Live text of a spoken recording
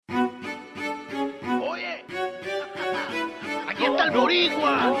está el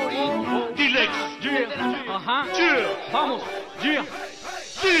boricua. Dilex, Ajá, vamos, y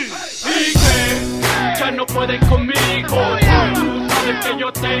que ya no pueden conmigo. Tú sabes que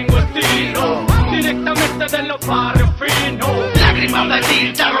yo tengo estilo, directamente de los barrios finos. Lágrimas de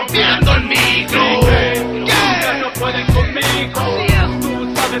tinta rompiendo el micro. Ya no pueden conmigo.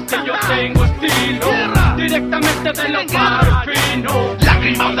 Tú sabes que yo tengo estilo, directamente de los barrios finos.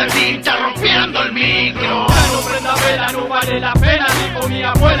 Lágrimas de tinta rompiendo el micro. Ya no prenda vela, no vale la pena. Dijo mi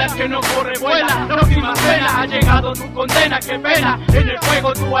abuela, el que no corre vuela. La última cena, ha llegado tu condena, qué pena. En el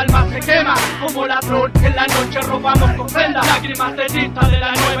fuego tu alma se quema, como ladrón en la noche robamos con prenda. Lágrimas de tinta de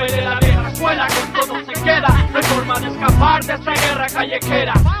la nueva y de la vieja escuela, con todo se queda. No hay forma de escapar de esta guerra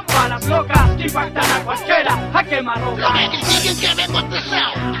callejera. Balas locas que impactan a cualquiera, a quemarropa. Los que siguen que vengo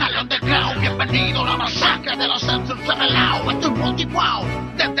estresado, al underground, bienvenido a la masacre de los centros revelados. Estoy motivado,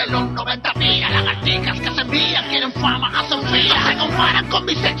 desde los 90.000 lagartijas que se envían, quieren fama, hacen fila, se comparan con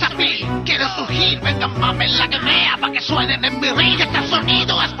mi sex appeal. Quieren surgir, vengan mamen la que mea, pa' que suenen en mi ring. Este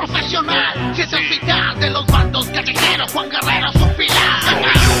sonido es profesional, si es el final de los bandos callejeros, Juan Guerrero es un pilar. Soy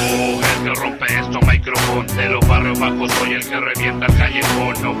yo el que rompe estos micrófonos, de los barrios bajos soy el que revienta el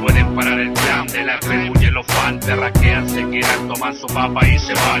callejón. No pueden parar el plan de la tribu y los fans, te raquean, se quieran, toman su papa y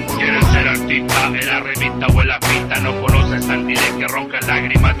se van. Quieren ser artistas en la revista o en la pista, no conoces al dile que roncan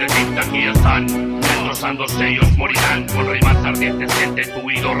lágrimas de tinta. Aquí están, destrozándose ellos morirán, con rimas ardientes siente tu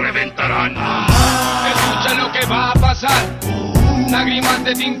oído reventarán. Escucha lo que va a pasar, lágrimas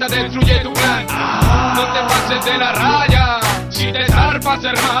de tinta destruye tu plan. No te pases de la raya, si te zarpas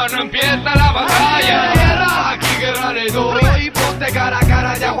hermano empieza la batalla. Aquí guerra le doy, ponte cara a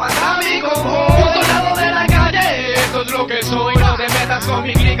cara y aguanta mi combo. Un soldado de la calle, esto es lo que soy. No te metas con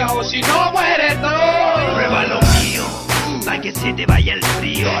mi clica o si no mueres tú. Prueba lo mío, pa' que se te vaya el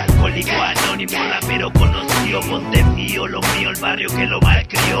frío. Alcohólico anónimo, rapero conocido. Ponte fío, lo mío el barrio que lo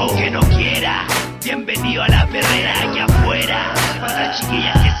malcrió. Aunque no quiera, bienvenido a la perrera allá afuera. Para las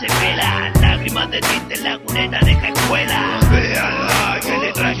chiquillas que se velan, lágrimas de tinta en la cuneta deja escuela. Véanla que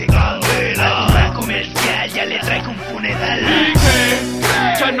le traje candela. La comercial ya le traje un funeral. Y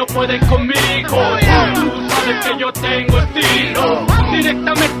que ya no pueden conmigo. Tú sabes que yo tengo estilo,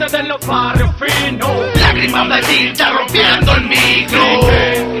 directamente de los barrios finos. Lágrimas de tinta rompiendo el micro.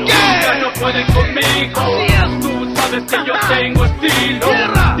 Ya no pueden conmigo. Tú sabes que yo tengo estilo,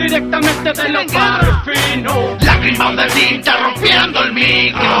 directamente de los barrios finos. Lágrimas de tinta rompiendo el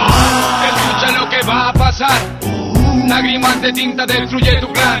micro. Escucha lo que va a pasar, lágrimas de tinta destruye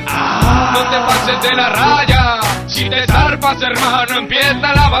tu clan. No te pases de la raya, si te zarpas hermano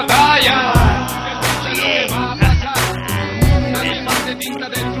empieza la batalla. Escucha lo que va a pasar, lágrimas de tinta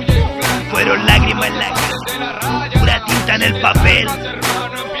destruye tu clan. Fueron lágrimas en la cara, pura tinta en el papel.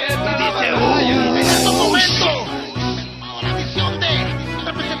 Dice, en estos momentos, la misión de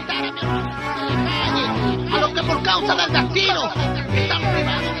representar a mi hermano en la calle, a los que por causa del destino están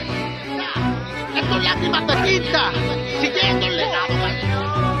privados de libertad. Estos lágrimas de tinta, siguiendo el legado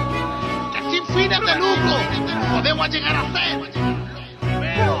que sin fines de lucro podemos llegar a ser.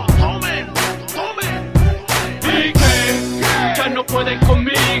 Pero tomen. Y que ya no pueden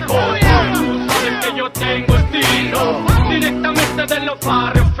conmigo. Tú sabes que yo tengo estilo, directamente de los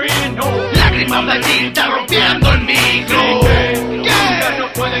barrios finos. Lágrimas de tinta rompiendo el micro. Ya no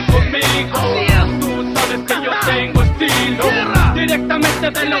pueden conmigo. Tú sabes que yo tengo estilo,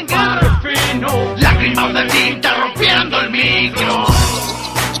 directamente de los barrios finos. Lágrimas de tinta rompiendo el micro.